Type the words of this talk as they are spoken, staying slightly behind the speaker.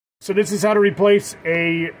So this is how to replace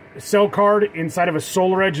a cell card inside of a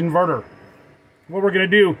SolarEdge inverter. What we're going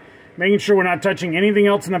to do, making sure we're not touching anything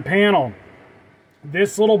else in the panel.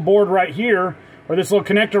 This little board right here, or this little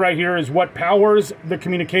connector right here, is what powers the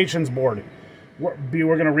communications board. We're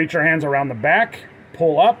going to reach our hands around the back,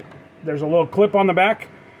 pull up. There's a little clip on the back.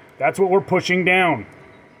 That's what we're pushing down.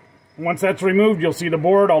 Once that's removed, you'll see the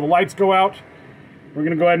board, all the lights go out. We're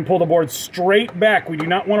going to go ahead and pull the board straight back. We do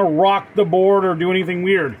not want to rock the board or do anything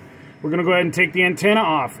weird. We're going to go ahead and take the antenna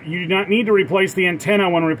off. You do not need to replace the antenna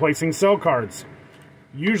when replacing cell cards.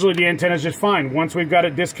 Usually the antenna is just fine. Once we've got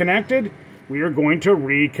it disconnected, we are going to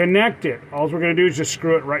reconnect it. All we're going to do is just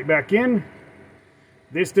screw it right back in.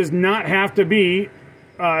 This does not have to be,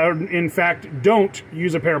 in fact, don't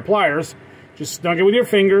use a pair of pliers. Just snug it with your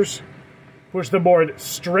fingers. Push the board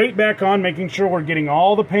straight back on, making sure we're getting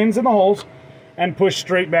all the pins in the holes, and push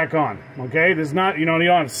straight back on. Okay, this is not, you don't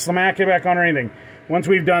have to smack it back on or anything. Once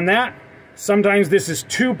we've done that, sometimes this is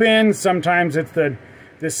 2 pins, sometimes it's the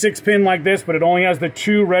 6 pin like this, but it only has the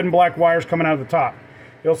 2 red and black wires coming out of the top.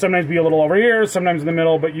 It'll sometimes be a little over here, sometimes in the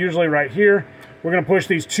middle, but usually right here. We're going to push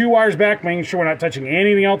these 2 wires back, making sure we're not touching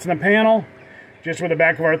anything else in the panel. Just with the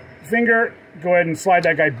back of our finger, go ahead and slide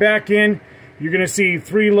that guy back in. You're going to see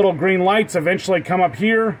 3 little green lights eventually come up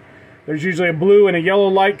here. There's usually a blue and a yellow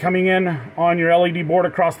light coming in on your LED board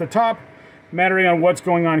across the top, mattering on what's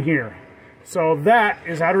going on here. So that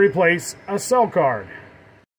is how to replace a cell card.